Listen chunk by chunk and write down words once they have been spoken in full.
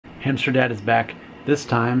Hamster Dad is back. This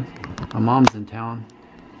time, my mom's in town,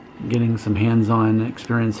 getting some hands-on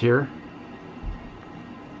experience here.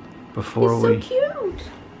 Before He's so cute.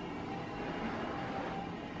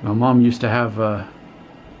 My mom used to have a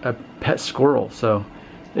pet squirrel, so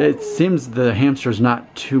it seems the hamster's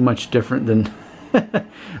not too much different than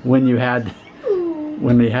when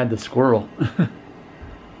they had the squirrel.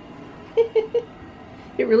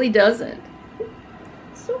 It really doesn't.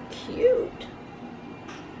 So cute.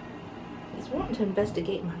 He's wanting to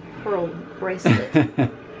investigate my pearl bracelet.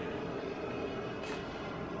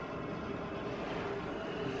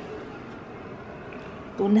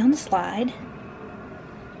 Going down the slide.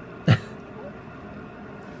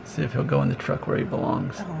 See if he'll go in the truck where he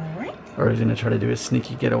belongs. All right. Or he's going to try to do a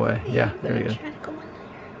sneaky getaway. Yeah, there you go. Try to go in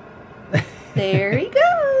there. There he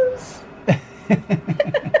goes.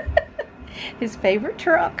 His favorite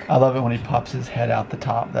truck. I love it when he pops his head out the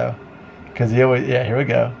top, though. Because he always, yeah, here we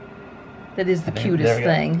go. That is the cutest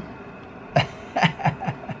thing.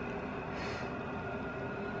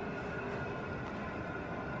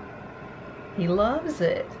 He loves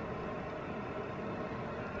it.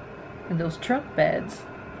 And those truck beds.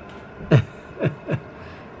 I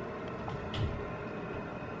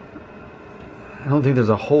don't think there's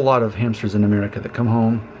a whole lot of hamsters in America that come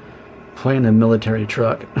home, play in a military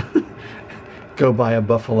truck, go buy a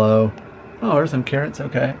buffalo. Oh, there's some carrots,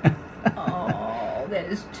 okay. Oh, that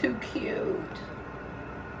is too cute.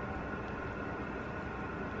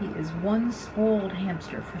 He is one spoiled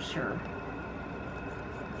hamster for sure.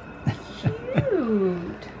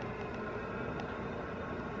 Cute.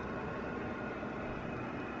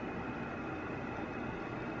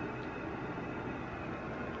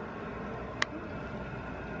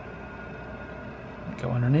 Go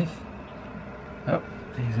underneath. Oh,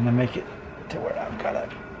 he's gonna make it to where I've got it.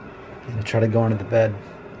 He's gonna try to go under the bed.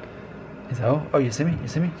 He's oh, you see me? You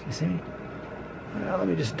see me? You see me? Well, let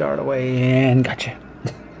me just dart away and gotcha.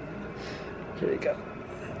 Here you go.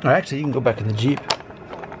 Or actually, you can go back in the Jeep.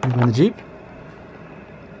 You go in the Jeep.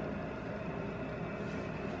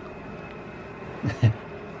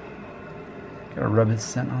 Gotta rub his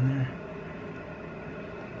scent on there.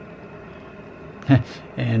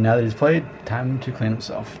 And now that he's played, time to clean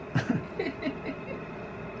himself.